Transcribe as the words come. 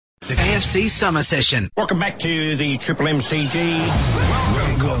The KFC Summer Session. Welcome back to the Triple MCG.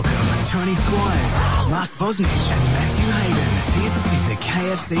 Welcome, Tony Squires, Mark Bosnich and Matthew Hayden. This is the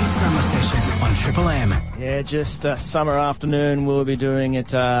KFC Summer Session on Triple M. Yeah, just summer afternoon. We'll be doing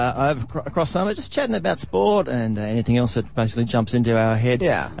it across summer, just chatting about sport and anything else that basically jumps into our head.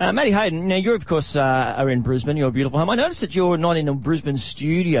 Yeah. Matty Hayden, now you of course are in Brisbane, your beautiful home. I noticed that you're not in a Brisbane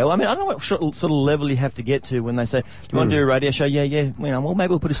studio. I mean, I don't know what sort of level you have to get to when they say, do you want to do a radio show? Yeah. You know, well,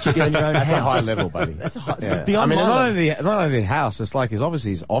 maybe we'll put a studio in your own house. That's a high level, buddy. That's a high, Yeah. so beyond I mean, my not only the house, it's like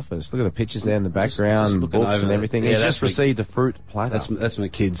obviously his office. Look at the pictures there in the background, just looking books over and it. everything. Yeah, He's that's just received a fruit platter. That's my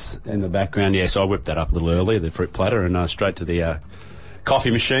kids in the background. Yeah, so I whipped that up a little earlier, the fruit platter, and straight to the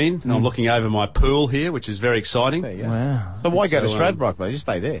coffee machine. And I'm looking over my pool here, which is very exciting. There you go. Wow. So why go to Stradbroke, mate? Just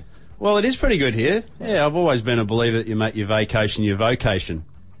stay there. Well, it is pretty good here. Yeah, I've always been a believer that you make your vacation your vocation.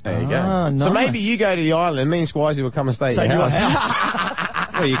 There you go. Nice. So maybe you go to the island, me and Squizzy will come and stay at your house.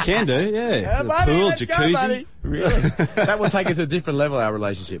 Well, you can do, yeah. The buddy, pool, let's go, jacuzzi. buddy. Really? That will take it to a different level, our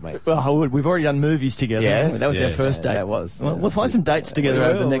relationship, mate. Well, we've already done movies together. Yes. That was our Yes. first date. That was. Well, we'll find some dates together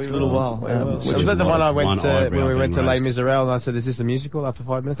over the next little while. Was that the one I went one to when eyebrow we went to being Les raised. Miserables and I said, is this a musical after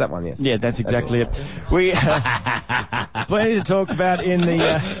 5 minutes? That one, yes. Yeah, that's exactly it. We plenty to talk about in the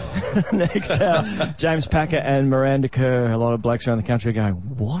next hour. James Packer and Miranda Kerr. A lot of blokes around the country are going,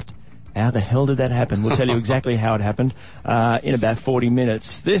 what? How the hell did that happen? We'll tell you exactly how it happened in about 40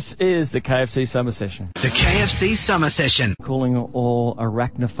 minutes. This is the KFC Summer Session. The KFC Summer Session. Calling all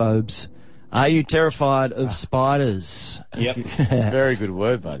arachnophobes. Are you terrified of spiders? Yep. Very good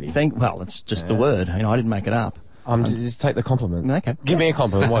word, buddy. Well, it's just the word. You know, I didn't make it up. Just take the compliment. Okay. Give me a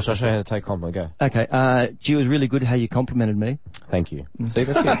compliment. Watch, I'll show you how to take a compliment. Go. Okay. Gee, it was really good how you complimented me. Thank you. See,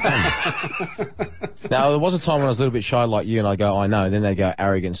 that's it. Now, there was a time when I was a little bit shy like you, and I go, I know. Then they go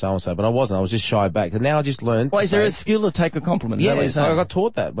arrogant, so and so. But I wasn't. I was just shy back. And now I just learned. Well, is there a skill to take a compliment? Is that what Yeah, you're so I saying? got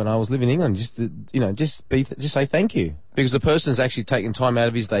taught that when I was living in England. Just say thank you, because the person's actually taking time out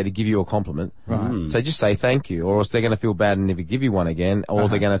of his day to give you a compliment. Right. So just say thank you, or else they're going to feel bad and never give you one again, or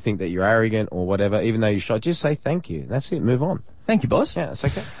they're going to think that you're arrogant or whatever. Even though you're shy, just say thank you. That's it. Move on. Thank you, boss. Yeah, that's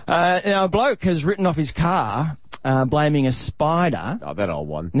okay. Now, a bloke has written off his car, blaming a spider. Oh, that old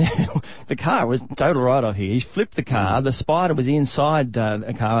one. The car was total write-off here. He flipped the car. The spider was inside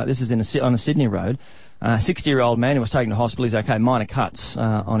a car. This is on a Sydney road. 60-year-old man who was taken to hospital. He's okay. Minor cuts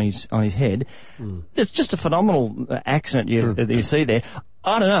on his head. It's just a phenomenal accident that you see there.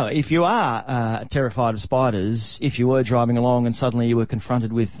 I don't know, if you are terrified of spiders, if you were driving along and suddenly you were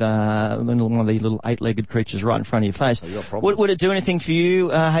confronted with one of the little 8-legged creatures right in front of your face, would it do anything for you,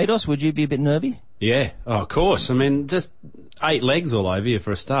 Haydos? Would you be a bit nervy? Yeah, of course. I mean, just 8 legs all over you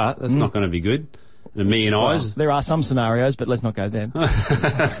for a start. That's not going to be good. And 1 million eyes. There are some scenarios, but let's not go there.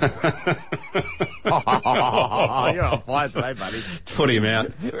 You're on fire today, buddy. Put him out.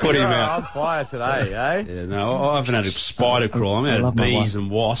 Put him You're out. on fire today, eh? Yeah, no, I haven't had a spider crawl. I mean, I love had my bees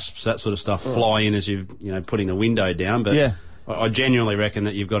and wasps, that sort of stuff, fly in as you're, putting the window down. But Yeah. I genuinely reckon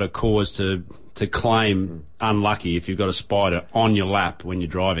that you've got a cause to claim unlucky if you've got a spider on your lap when you're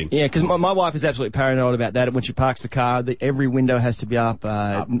driving. Yeah, because my wife is absolutely paranoid about that. When she parks the car, every window has to be up,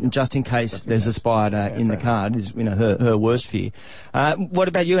 just in case there's a spider in the car. It is, her worst fear. What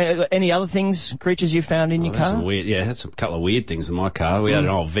about you? Any other things, creatures you found in your That's car? some weird, yeah, that's a couple of weird things in my car. We had an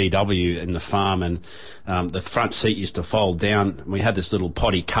old VW in the farm, and the front seat used to fold down. We had this little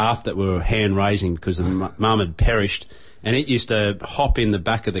potty calf that we were hand raising because the mum had perished. And it used to hop in the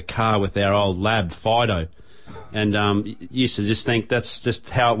back of the car with our old lab, Fido. And used to just think that's just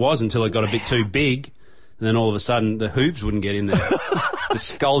how it was until it got a bit too big. And then all of a sudden, the hooves wouldn't get in there. The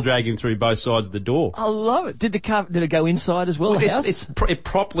skull dragging through both sides of the door. I love it. Did it go inside as well, the house? It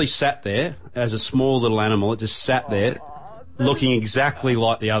properly sat there as a small little animal. It just sat there, looking exactly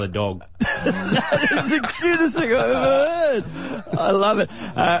like the other dog. It's the cutest thing I've ever heard. I love it.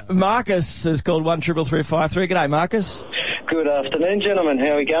 Marcus has called 133353. G'day, Marcus. Good afternoon, gentlemen.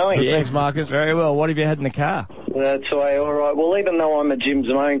 How are we going? Good, thanks, Marcus. Very well. What have you had in the car? That's all right. Well, even though I'm a Jim's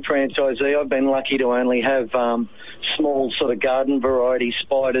Mowing franchisee, I've been lucky to only have small sort of garden variety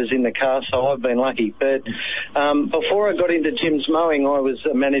spiders in the car, so I've been lucky. But before I got into Jim's Mowing, I was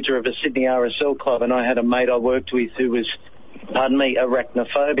a manager of a Sydney RSL club, and I had a mate I worked with who was,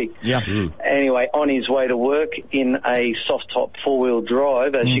 arachnophobic. Yeah. Anyway, on his way to work in a soft-top four-wheel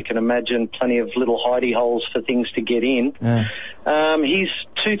drive, as you can imagine, plenty of little hidey holes for things to get in. He's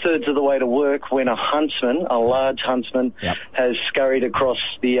 2/3 of the way to work when a huntsman, a large huntsman, has scurried across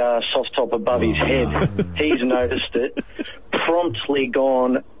the soft-top above his head. He's noticed it, promptly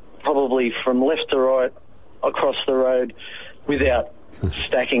gone probably from left to right across the road without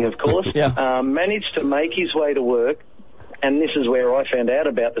stacking, of course. Managed to make his way to work, and this is where I found out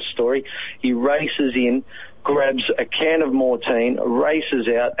about the story. He races in, grabs a can of Mortein, races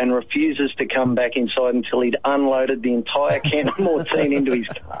out, and refuses to come back inside until he'd unloaded the entire can of Mortein into his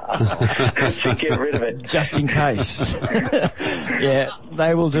car to get rid of it. Just in case. Yeah,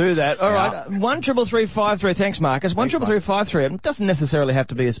 they will do that. All right, 133353. Thanks, Marcus. 133353. It doesn't necessarily have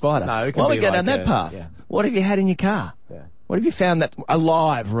to be a spider. No, it can While be we go like down that path, what have you had in your car? Yeah. What have you found that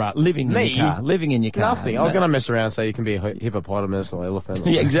alive, right? Living in your car. Living in your car. Nothing. I was going to mess around and say you can be a hippopotamus or elephant.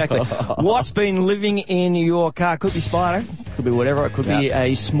 Yeah, exactly. What's been living in your car? Could be spider. Could be whatever. It could be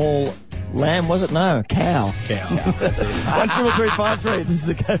a small lamb, was it? No, cow. 133353. This is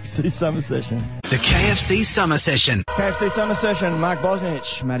the KFC Summer Session. The KFC Summer Session. KFC Summer Session. Mark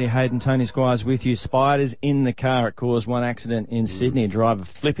Bosnich, Matty Hayden, Tony Squires with you. Spiders in the car. It caused one accident in Sydney. A driver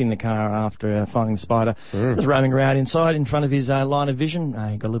flipping the car after finding the spider. Was roaming around inside in front of his line of vision.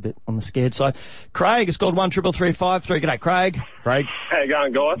 He got a little bit on the scared side. Craig has called 133353. G'day, Craig. Craig. How you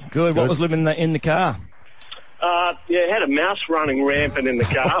going, guys? Good. What was living in the car? Had a mouse running rampant in the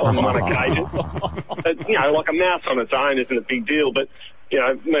car on one occasion. Like a mouse on its own isn't a big deal, but,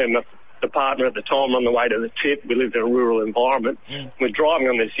 me and the partner at the time on the way to the tip, we lived in a rural environment. We're driving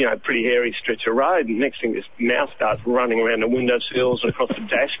on this, pretty hairy stretch of road, and next thing this mouse starts running around the windowsills and across the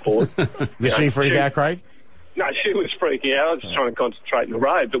dashboard. Did she freak out, Craig? No, she was freaking out. I was just trying to concentrate on the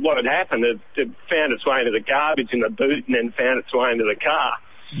road. But what had happened, it found its way into the garbage in the boot and then found its way into the car.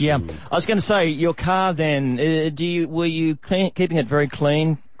 Yeah. I was going to say, your car then, were you keeping it very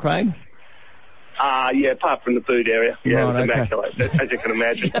clean, Craig? Apart from the boot area. Yeah, Right, it was immaculate, as you can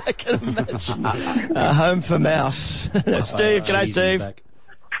imagine. I can imagine. Home for mouse. Steve, g'day, Steve.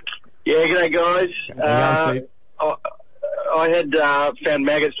 Yeah, g'day, guys. Steve. I had found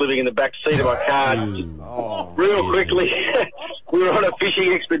maggots living in the back seat of my car. Real quickly, we were on a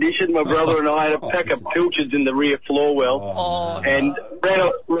fishing expedition. My brother and I had a pack of pilchards in the rear floor well, and ran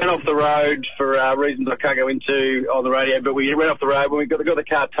off the road for reasons I can't go into on the radio. But we ran off the road when we got the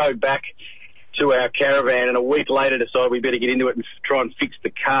car towed back to our caravan, and a week later decided we better get into it and try and fix the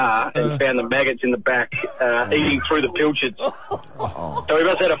car, and found the maggots in the back eating through the pilchards. So we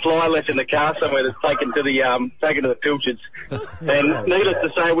must have had a fly left in the car somewhere that's taken to the pilchards. And needless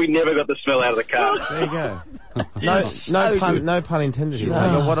to say, we never got the smell out of the car. There you go. No pun intended here.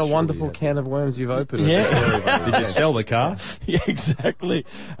 What a wonderful can of worms you've opened. Yeah. Did you sell the car? Yeah, exactly.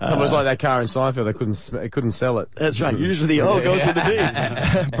 It was like that car in Seinfeld. They couldn't sell it. That's right. Usually the O goes with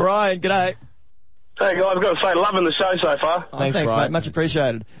the D. Brian, g'day. Hey, guys, I've got to say, loving the show so far. Thanks, mate. Much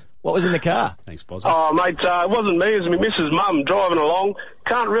appreciated. What was in the car? Thanks, Bozza. Oh, mate, it wasn't me. It was my missus' mum driving along.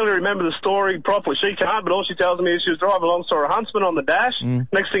 Can't really remember the story properly. She can't, but all she tells me is she was driving along, saw a huntsman on the dash.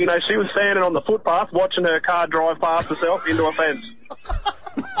 Next thing you know, she was standing on the footpath watching her car drive past herself into a fence.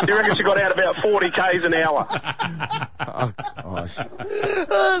 You reckon she got out about 40 k's an hour?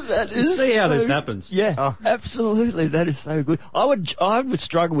 See how this happens. Yeah, absolutely. That is so good. I would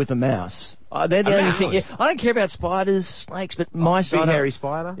struggle with a mouse. They're the only thing. Yeah, I don't care about spiders, snakes, but mice. Big hairy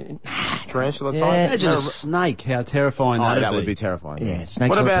spider, tarantula type. Imagine a snake. How terrifying that would be terrifying. Yeah, snakes.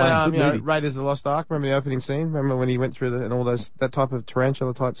 What about Raiders of the Lost Ark? Remember the opening scene? Remember when he went through and all that type of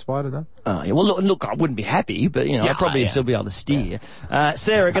tarantula type spider? No. Oh yeah. Well, look, I wouldn't be happy, but I'd probably still be able to steer.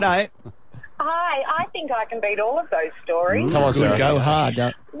 Sarah, g'day. Hi, I think I can beat all of those stories. Come on, Sarah. Go hard.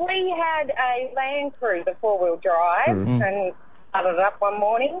 We had a Land Cruiser 4-wheel drive and started it up one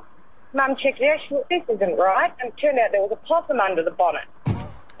morning. Mum checked it out. She thought, this isn't right. And it turned out there was a possum under the bonnet.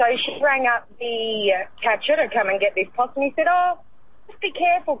 So she rang up the catcher to come and get this possum. He said, just be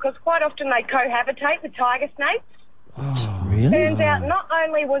careful, because quite often they cohabitate with tiger snakes. Oh, really? Turns out not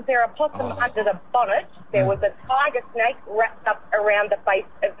only was there a possum under the bonnet, there was a tiger snake wrapped up around the base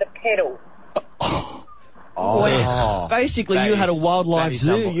of the pedal. Basically, you had a wildlife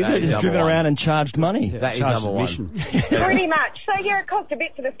zoo. You could have just driven around and charged money. That is number one. Pretty much. So, it cost a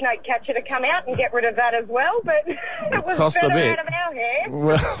bit for the snake catcher to come out and get rid of that as well, but it was cost better a bit. out of our hair.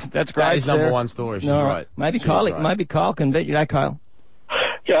 Well, that's great, That is number Sarah. one story. She's right. Maybe Kyle can beat you. Kyle.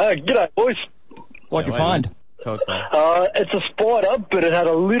 Yeah, g'day, boys. What'd you find? Tell us, Kyle. It's a spider, but it had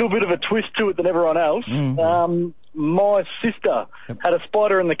a little bit of a twist to it than everyone else. My sister had a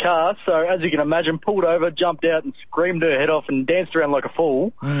spider in the car, so as you can imagine, pulled over, jumped out and screamed her head off and danced around like a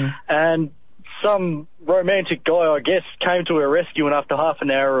fool. And some romantic guy, I guess, came to her rescue, and after half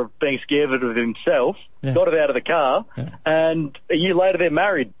an hour of being scared of himself, got it out of the car, and a year later they're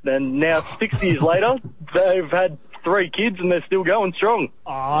married. And now, 6 years later, they've had 3 kids and they're still going strong.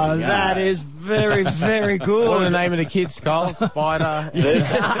 Oh, that is very, very good. What are the name of the kids? Skull, Spider.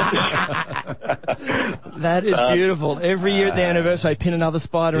 That is beautiful. Every year at the anniversary, pin another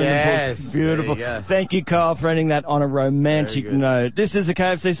spider in the book. Beautiful. Thank you, Kyle, for ending that on a romantic note. This is the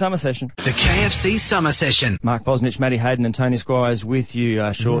KFC Summer Session. The KFC Summer Session. Mark Bosnich, Matty Hayden and Tony Squires with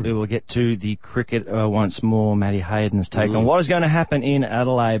you. Shortly we'll get to the cricket once more. Matty Hayden's take on what is going to happen in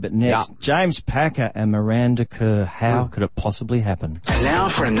Adelaide. But next, James Packer and Miranda Kerr. How could it possibly happen? And now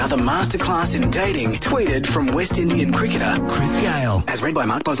for another masterclass in dating, tweeted from West Indian cricketer Chris Gayle, as read by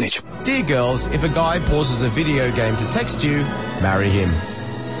Mark Bosnich. Dear girls, if a guy pauses a video game to text you, marry him.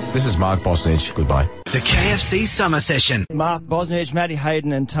 This is Mark Bosnich. Goodbye. The KFC Summer Session. Mark Bosnich, Matty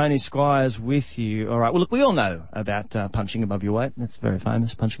Hayden and Tony Squires with you. All right, well, look, we all know about punching above your weight. That's very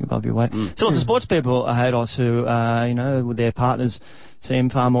famous, punching above your weight. So lots of sports people, Haydos, who, with their partners seem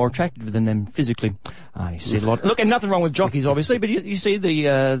far more attractive than them physically. You see a lot. Look, and nothing wrong with jockeys, obviously, but you see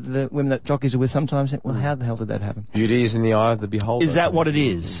the women that jockeys are with sometimes. Well, how the hell did that happen? Beauty is in the eye of the beholder. Is that what it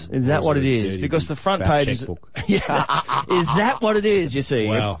is? Is that what it is? Because the front pages... Yeah. Is that what it is, you see?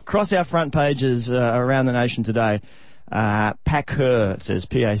 Wow. Across our front pages around the nation today, Packer, it says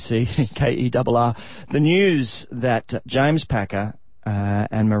P-A-C-K-E-R-R, the news that James Packer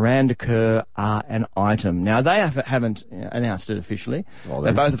and Miranda Kerr are an item. Now, they haven't announced it officially. Well,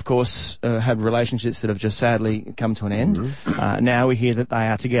 they both, of course, have relationships that have just sadly come to an end. Now we hear that they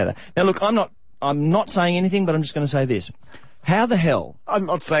are together. Now, look, I'm not saying anything, but I'm just going to say this. How the hell... I'm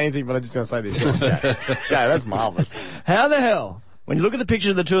not saying anything, but I'm just going to say this. Yeah, that's marvellous. How the hell... When you look at the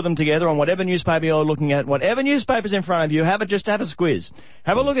picture of the two of them together on whatever newspaper you're looking at, whatever newspaper's in front of you, have a squiz.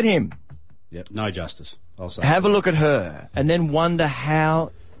 Have a look at him. Yep, no justice. I'll say. Have a look at her, and then wonder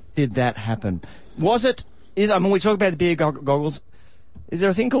how did that happen? We talk about the beer goggles. Is there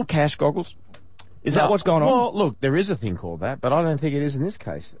a thing called cash goggles? Is that what's going on? Well, look, there is a thing called that, but I don't think it is in this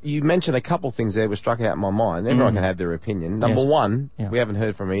case. You mentioned a couple of things there which struck out in my mind. Everyone can have their opinion. Number one, we haven't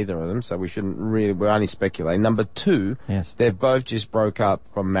heard from either of them, so we're only speculating. Number two, they've both just broke up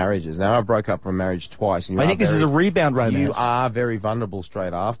from marriages. Now, I broke up from marriage twice. And I think this is a rebound romance. You are very vulnerable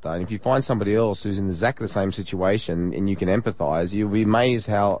straight after. And if you find somebody else who's in exactly the same situation and you can empathise, you'll be amazed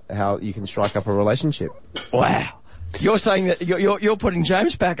how you can strike up a relationship. Wow. You're saying that you're putting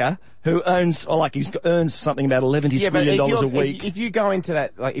James Packer, who earns something about $11 million a week. If you go into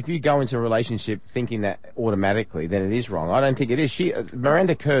that, if you go into a relationship thinking that automatically, then it is wrong. I don't think it is.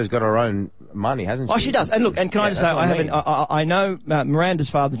 Miranda Kerr's got her own money, hasn't she? Oh, she does. And look, and can I just say, I know Miranda's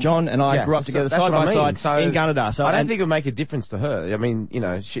father, John, and I grew up together side by side in Gunnedah. So I don't think it would make a difference to her. I mean,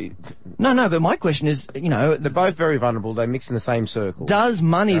 she... No, but my question is, They're both very vulnerable. They mix in the same circle. Does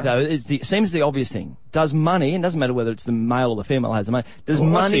money, though, it seems the obvious thing, does money, and it doesn't matter whether it's the male or the female has the money,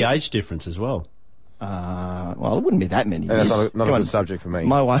 what's the age difference as well? Well, it wouldn't be that many years. That's not a good subject for me.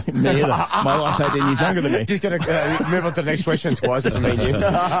 My wife, me either. My wife's 18 years younger than me. Just going to move on to the next question twice if I mean you.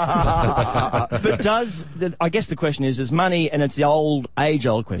 But I guess the question is, does money, and it's the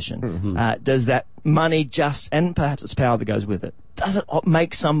age-old question, does that money and perhaps it's power that goes with it, does it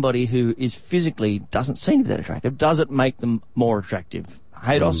make somebody who is physically doesn't seem to be that attractive, does it make them more attractive?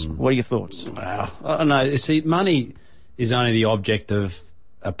 Haydos, what are your thoughts? Wow. I don't know. You see, money is only the object of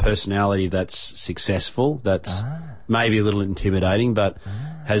a personality that's successful, that's maybe a little intimidating, but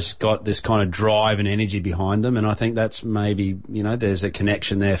has got this kind of drive and energy behind them, and I think that's maybe, there's a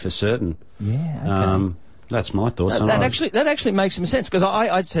connection there for certain. Yeah, okay. That's my thoughts. That actually makes some sense, because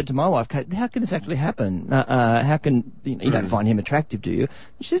I said to my wife, Kate, how can this actually happen? How can you don't find him attractive, do you?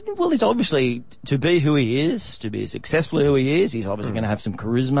 She said, well, he's obviously, to be who he is, to be successful who he is, he's obviously going to have some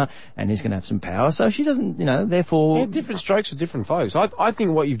charisma and he's going to have some power. So she doesn't, therefore. Yeah, different strokes for different folks. I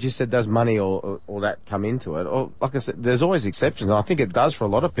think what you've just said, does money or that come into it? Or like I said, there's always exceptions, and I think it does for a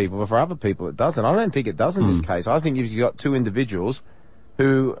lot of people, but for other people it doesn't. I don't think it does in this case. I think if you've got two individuals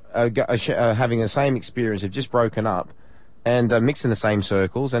who are having the same experience, have just broken up, and mix in the same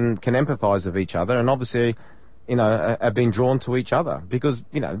circles and can empathise with each other, and obviously, are being drawn to each other because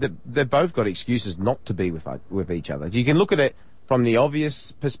they've both got excuses not to be with each other. You can look at it from the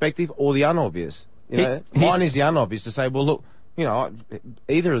obvious perspective or the unobvious. Mine is the unobvious, to say, well, look,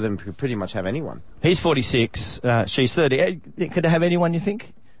 either of them could pretty much have anyone. He's 46, she's 30. Could they have anyone, you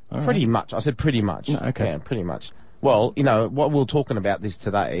think? Pretty much. I said pretty much. No, okay. Yeah, pretty much. Well, you know, what we were talking about this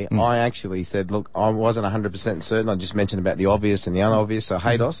today, I actually said, look, I wasn't 100% certain. I just mentioned about the obvious and the unobvious. So,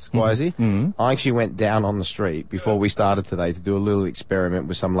 Haydos, Squizzy, I actually went down on the street before we started today to do a little experiment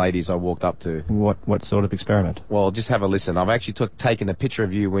with some ladies I walked up to. What sort of experiment? Well, just have a listen. I've actually taken a picture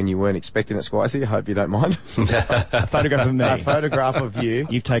of you when you weren't expecting it, Squizzy. I hope you don't mind. A photograph of me. A photograph of you.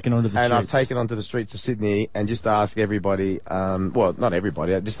 You've taken onto the streets. And I've taken onto the streets of Sydney and just asked everybody, well, not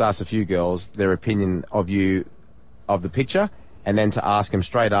everybody, I just asked a few girls their opinion of you, of the picture, and then to ask them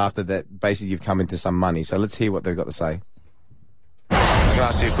straight after that basically you've come into some money. So let's hear what they've got to say. I can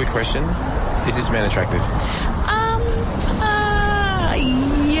ask you a quick question. Is this man attractive?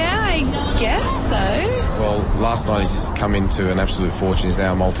 Yeah, I guess so. Well, last night he's just come into an absolute fortune. He's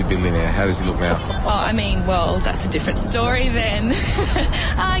now a multi-billionaire. How does he look now? Oh, I mean, well, that's a different story then.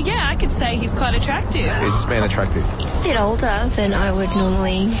 Yeah, I could say he's quite attractive. Is this man attractive? He's a bit older than I would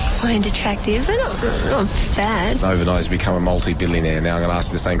normally find attractive, but not bad. Overnight he's become a multi-billionaire. Now I'm going to ask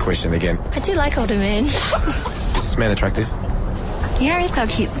you the same question again. I do like older men. Is this man attractive? Yeah, he's got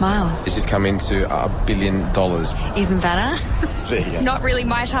a cute smile. He's just come into $1 billion. Even better. There you go. Not really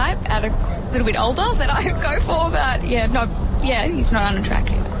my type, at a little bit older that I would go for, but he's not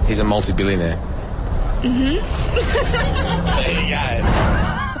unattractive. He's a multi-billionaire.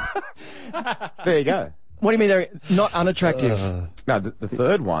 There you go. What do you mean they're not unattractive? No, the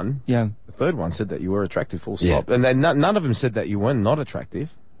third one. Yeah. The third one said that you were attractive, full stop. And then none of them said that you were not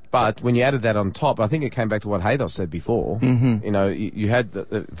attractive. But when you added that on top, I think it came back to what Haydos said before. You know, you had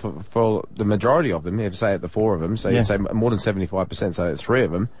for the majority of them, you have to say the four of them, so you'd say more than 75%, so three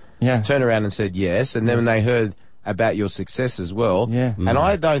of them, turn around and said yes. And then when they heard about your success as well, and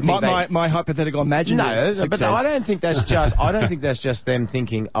I don't think my hypothetical imaginary success. But I don't think that's just them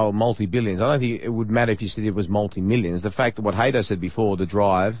thinking, oh, multi-billions. I don't think it would matter if you said it was multi-millions. The fact that what Haydos said before, the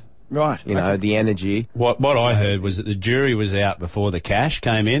drive. Right. You know, the energy. What I heard was that the jury was out before the cash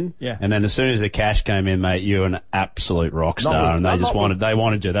came in. Yeah. And then as soon as the cash came in, mate, you're an absolute rock star. And they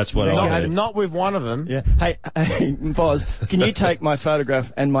wanted you. That's what I heard. Not with one of them. Yeah. Hey, Boz, can you take my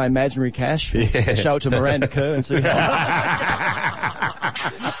photograph and my imaginary cash and show it to Miranda Kerr and see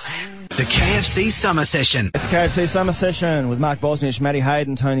The KFC Summer Session. It's KFC Summer Session with Mark Bosnich, Matty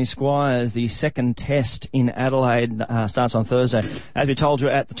Hayden, Tony Squires. The second test in Adelaide starts on Thursday. As we told you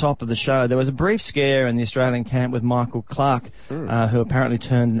at the top of the show, there was a brief scare in the Australian camp with Michael Clark, who apparently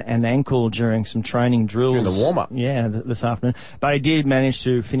turned an ankle during some training drills. During the warm-up. Yeah, this afternoon. But he did manage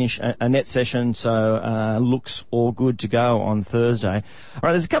to finish a net session, so looks all good to go on Thursday. All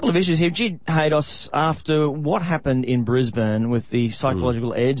right, there's a couple of issues here. Haydos, after what happened in Brisbane with the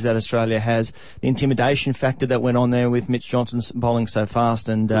psychological edge that Australia has, the intimidation factor that went on there with Mitch Johnson bowling so fast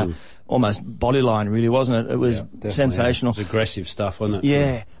and almost bodyline, really, wasn't it? It was sensational. It was aggressive stuff, wasn't it?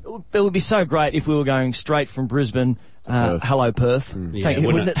 Yeah. It would be so great if we were going straight from Brisbane, hello Perth. Wouldn't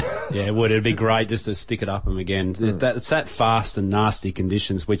it? Yeah, it would. It'd be great just to stick it up them again. It's that fast and nasty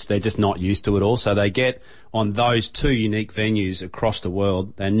conditions which they're just not used to at all. So they get on those two unique venues across the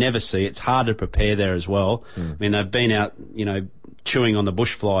world. They never see it. It's hard to prepare there as well. I mean, they've been out, chewing on the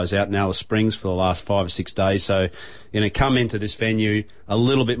bushflies out in Alice Springs for the last 5 or 6 days. So, come into this venue a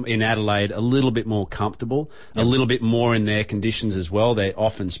little bit in Adelaide, a little bit more comfortable, a little bit more in their conditions as well. They're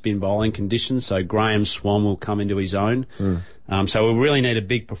often spin bowling conditions. So Graham Swan will come into his own. So we really need a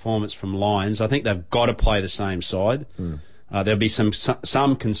big performance from Lions. I think they've got to play the same side. There'll be some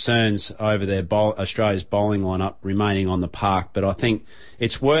concerns over their Australia's bowling lineup remaining on the park, but I think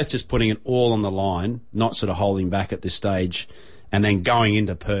it's worth just putting it all on the line, not sort of holding back at this stage, and then going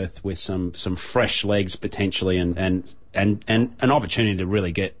into Perth with some fresh legs potentially and an opportunity to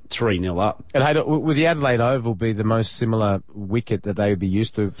really get 3-0 up. And hey, would the Adelaide Oval be the most similar wicket that they would be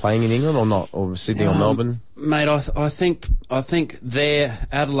used to playing in England, or not, or Sydney or Melbourne? Mate, I think their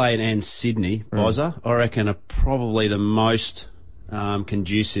Adelaide and Sydney, Bozza, I reckon, are probably the most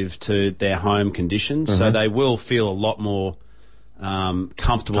conducive to their home conditions. So they will feel a lot more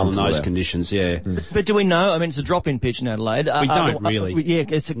comfortable in those conditions, But do we know? I mean, it's a drop-in pitch in Adelaide. We don't really. I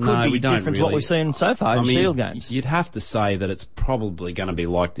guess it could be different to what we've seen so far in Shield games. You'd have to say that it's probably going to be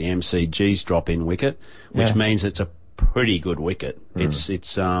like the MCG's drop-in wicket, which means it's a pretty good wicket.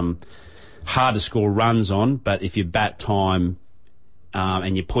 It's hard to score runs on, but if you bat time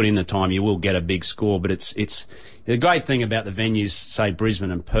and you put in the time, you will get a big score. But it's the great thing about the venues, say Brisbane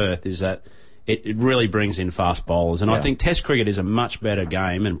and Perth, is that it really brings in fast bowlers. And I think Test cricket is a much better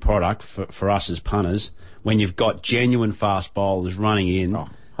game and product for us as punters when you've got genuine fast bowlers running in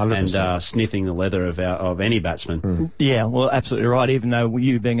and sniffing the leather of any batsman. Yeah, well, absolutely right. Even though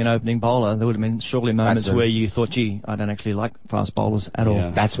you being an opening bowler, there would have been surely moments Batsman. where you thought, gee, I don't actually like fast bowlers at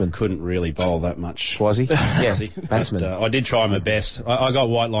all. Batsman. Couldn't really bowl that much. Was he? Yeah, batsman. I did try my best. I got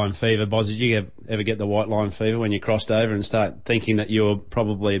white line fever. Bozza, did you ever get the white line fever when you crossed over and start thinking that you were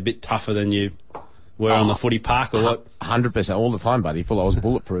probably a bit tougher than you were on the footy park or what? 100% all the time, buddy. I was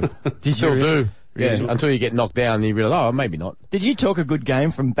bulletproof. Still do. Yeah, until you get knocked down and you realise, oh, maybe not. Did you talk a good game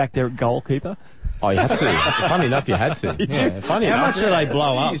from back there at goalkeeper? Oh, you had to. Funny enough, you had to. Funny How enough. much do they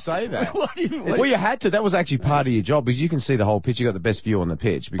blow How up? do you say that? Well, you had to. That was actually part of your job because you can see the whole pitch. You got the best view on the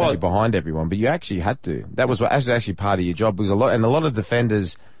pitch because you're behind everyone. But you actually had to. That was actually part of your job because a lot of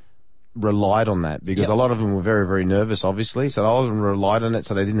defenders relied on that because a lot of them were very, very nervous, obviously. So a lot of them relied on it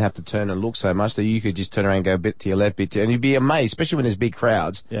so they didn't have to turn and look so much. So you could just turn around and go a bit to your left, and you'd be amazed, especially when there's big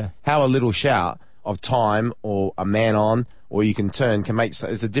crowds, how a little shout of time or a man on or you can turn can make.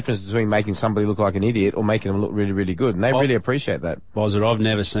 It's a difference between making somebody look like an idiot or making them look really, really good. And they really appreciate that. Bozza, I've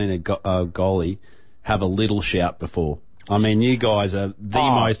never seen a goalie have a little shout before. I mean, you guys are the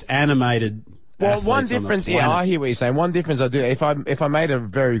most animated. Well, one difference, I hear what you're saying. One difference I do, if I made a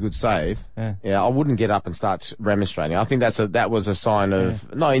very good save, I wouldn't get up and start remonstrating. I think that was a sign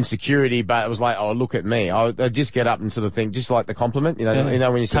of not insecurity, but it was like, oh, look at me. I'd just get up and sort of think, just like the compliment, you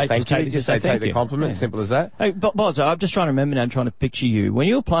know when you say thank you, just say take the compliment, simple as that. Hey, Bozza, I'm just trying to remember now, trying to picture you. When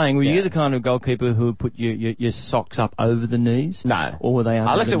you were playing, were you the kind of goalkeeper who would put your socks up over the knees? No. Or were they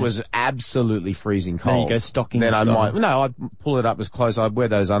under Unless the it knees? was absolutely freezing cold. Then you go stocking Then I style. might, I'd pull it up as close. I'd wear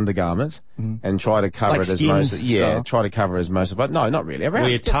those undergarments and try to cover Like it as skins most. style. Try to cover as most. But no, not really. Around, Were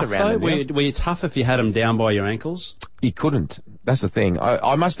you just tough around though? the Were you tough if you had them down by your ankles? You couldn't. That's the thing.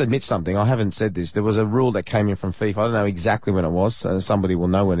 I must admit something. I haven't said this. There was a rule that came in from FIFA. I don't know exactly when it was. Somebody will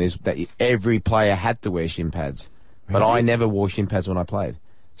know when it is. That every player had to wear shin pads. But I never wore shin pads when I played.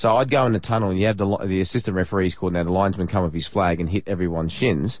 So I'd go in the tunnel and you have the assistant referees called now, the linesman come with his flag and hit everyone's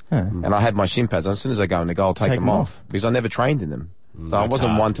shins. And I had my shin pads on. As soon as I go in the goal, take them off. Because I never trained in them. So I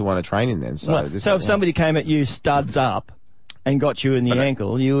wasn't one to want to train in them. So, if somebody came at you studs up and got you in the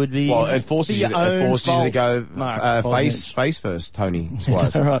ankle, you would be. Well, it forces you to go face first, Tony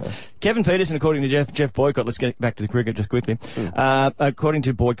Squires. Right. Kevin Peterson, according to Jeff Boycott, let's get back to the cricket just quickly. According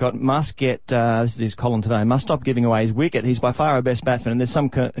to Boycott, must get, this is his column today, must stop giving away his wicket. He's by far our best batsman, and there's some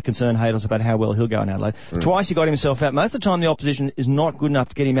concern, Haydos, about how well he'll go in Adelaide. Twice he got himself out. Most of the time the opposition is not good enough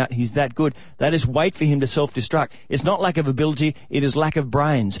to get him out. He's that good. They just wait for him to self-destruct. It's not lack of ability, it is lack of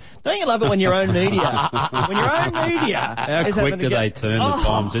brains. Don't you love it when your own media, How quick do they turn the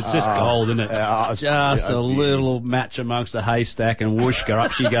bombs? It's just gold, isn't it? Just a little match amongst a haystack and whoosh,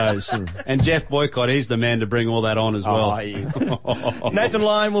 up she goes. And Jeff Boycott, he's the man to bring all that on as well. Nathan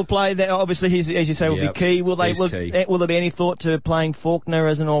Lyon will play there. Obviously, he's, as you say, will be key. Will there be any thought to playing Faulkner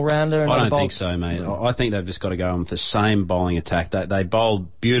as an all-rounder? I don't think so, mate. I think they've just got to go on with the same bowling attack. They bowl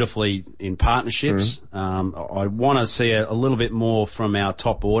beautifully in partnerships. I want to see a little bit more from our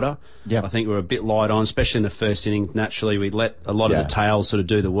top order. I think we're a bit light on, especially in the first inning. Naturally, we let a lot of the tails sort of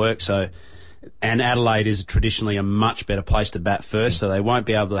do the work. And Adelaide is traditionally a much better place to bat first, so they won't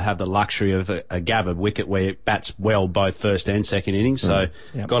be able to have the luxury of a GABBA wicket where it bats well both first and second innings. So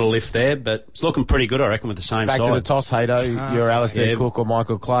got to lift there, but it's looking pretty good, I reckon, with the same side. Back to the toss, Haydo. You're Alistair Cook or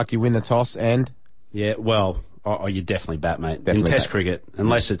Michael Clark. You win the toss and... Yeah, well... Oh, you definitely bat, mate. Definitely in Test cricket,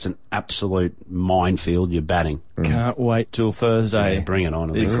 unless it's an absolute minefield, you're batting. Can't wait till Thursday. Yeah, bring it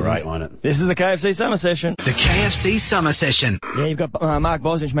on. It'll be great, won't it? This is the KFC Summer Session. The KFC Summer Session. Yeah, you've got Mark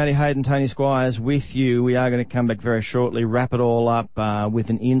Bosnich, Matty Hayden, Tony Squires with you. We are going to come back very shortly, wrap it all up with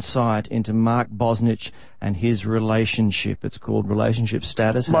an insight into Mark Bosnich and his relationship. It's called Relationship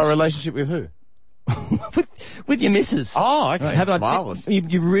Status. My relationship with who? with your missus. Oh, okay. Marvellous.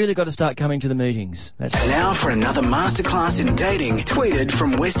 You've really got to start coming to the meetings. Now for another masterclass in dating, tweeted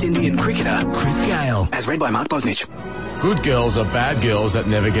from West Indian cricketer Chris Gayle, as read by Mark Bosnich. Good girls are bad girls that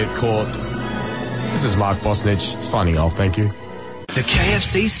never get caught. This is Mark Bosnich signing off. Thank you. The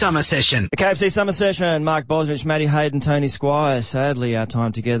KFC Summer Session. The KFC Summer Session. Mark Bosnich, Matty Hayden, Tony Squires. Sadly, our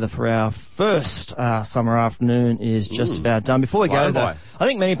time together for our first summer afternoon is just about done. Before we go, though, I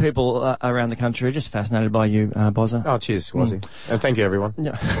think many people around the country are just fascinated by you, Bozza. Oh, cheers, Wazzy. And thank you, everyone.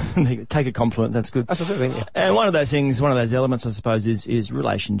 Take a compliment. That's good. That's the thing, yeah. And one of those things, one of those elements, I suppose, is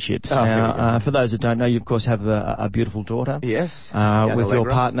relationships. Now, for those that don't know, you, of course, have a beautiful daughter. Yes. With your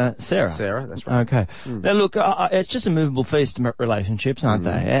partner, Sarah. Sarah, that's right. Okay. Now, look, it's just a movable feast, relationships. relationships, aren't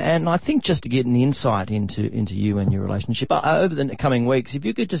they? And I think just to get an insight into you and your relationship over the coming weeks, if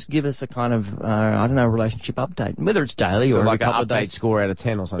you could just give us a kind of relationship update, whether it's daily or like a couple an of days. update score out of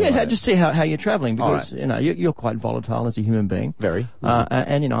 10 or something. Yeah, like that. just see how you're travelling, because right. You're quite volatile as a human being. Very.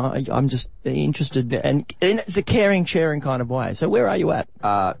 And I'm just interested, and it's a caring, sharing kind of way. So where are you at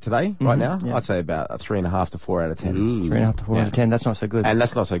today? Right now, I'd say about a 3.5 to 4 out of 10. 3.5 to 4 out of 10. That's not so good. And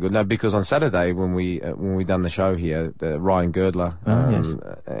that's not so good. No, because on Saturday when we done the show here, Ryan Girdler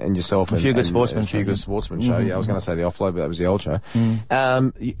and yourself, a few good sportsmen show. Yeah, I was going to say the offload, but that was the old show.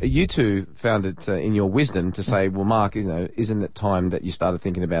 You two found it in your wisdom to say, well, Mark, isn't it time that you started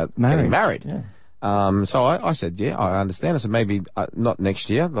thinking about getting married? Yeah. So I said, yeah, I understand. I said, maybe not next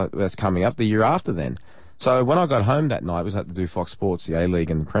year, that's coming up, the year after then. So when I got home that night, we had to do Fox Sports, the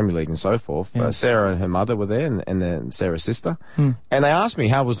A-League and the Premier League and so forth. Sarah and her mother were there, and then Sarah's sister. And they asked me,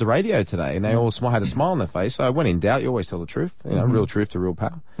 how was the radio today? And they all had a smile on their face. So when in doubt, you always tell the truth, real truth to real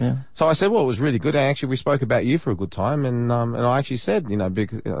power. Yeah. So I said, well, it was really good. And actually, we spoke about you for a good time. And I actually said,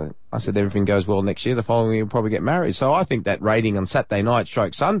 because, I said, everything goes well next year, the following year we'll probably get married. So I think that rating on Saturday night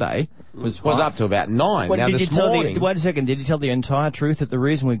 / Sunday was up to about 9. Well, now wait a second, did you tell the entire truth that the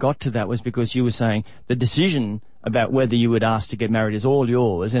reason we got to that was because you were saying the decision about whether you would ask to get married is all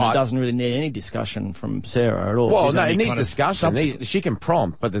yours, and it doesn't really need any discussion from Sarah at all? Well, no, it needs discussion. She can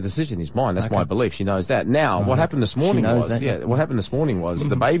prompt, but the decision is mine. That's my belief. She knows that. Now, what happened this morning was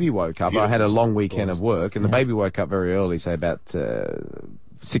the baby woke up. I had a long weekend of work, and the baby woke up very early, say about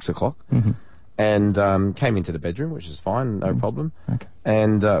 6 o'clock. And came into the bedroom, which is fine, no problem. Okay.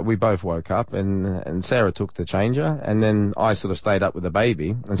 And we both woke up, and Sarah took the changer, and then I sort of stayed up with the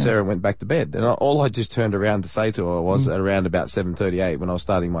baby, and Sarah went back to bed. And all I just turned around to say to her was at around about 7:38 when I was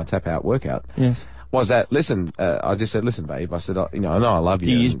starting my tap-out workout. Yes. Was that, listen, I just said, listen, babe, I said, I know I love you.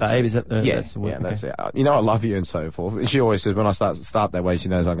 Do you use babe? Is that the... That's the word? That's it. I love you and so forth. And she always says, when I start that way, she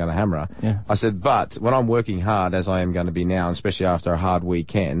knows I'm going to hammer her. Yeah. I said, but when I'm working hard, as I am going to be now, and especially after a hard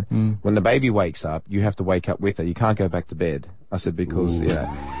weekend, when the baby wakes up, you have to wake up with her. You can't go back to bed. I said, because,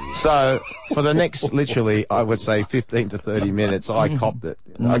 So, for the next, literally, I would say 15 to 30 minutes, I copped it.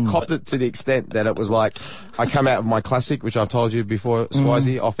 I copped it to the extent that it was like, I come out of my classic, which I've told you before,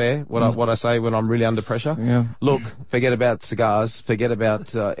 Swazi, off air, what I say when I'm really under pressure. Yeah. Look, forget about cigars, forget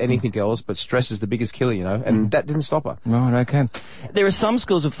about anything else, but stress is the biggest killer, and that didn't stop her. Right, okay. There are some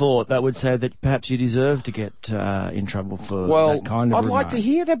schools of thought that would say that perhaps you deserve to get in trouble for that kind of I'd like to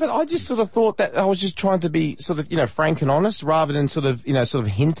hear that, but I just sort of thought that I was just trying to be sort of, frank and honest, rather than sort of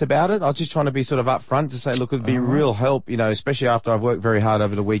hint about it. I was just trying to be sort of upfront to say, look, it'd be real help, especially after I've worked very hard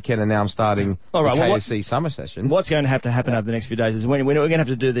over the weekend, and now I'm starting the KFC summer session. What's going to happen over the next few days is we're going to have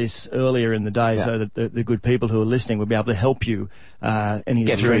to do this earlier in the day so that the good people who are listening will be able to help you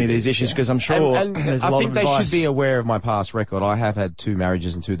get through any of these issues, because I'm sure there's a lot of advice. I think they should be aware of my past record. I have had 2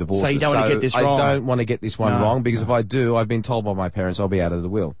 marriages and 2 divorces. So you don't want to get this wrong. I don't want to get this one wrong, because if I do, I've been told by my parents I'll be out of the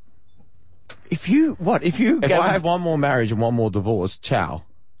will. If I have one more marriage and one more divorce, ciao.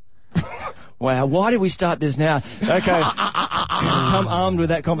 Wow, why did we start this now? Okay, come armed with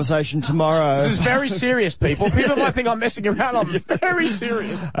that conversation tomorrow. This is very serious, people. People might think I'm messing around. I'm very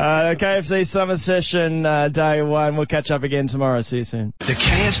serious. KFC Summer Session, Day 1. We'll catch up again tomorrow. See you soon. The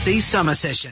KFC Summer Session.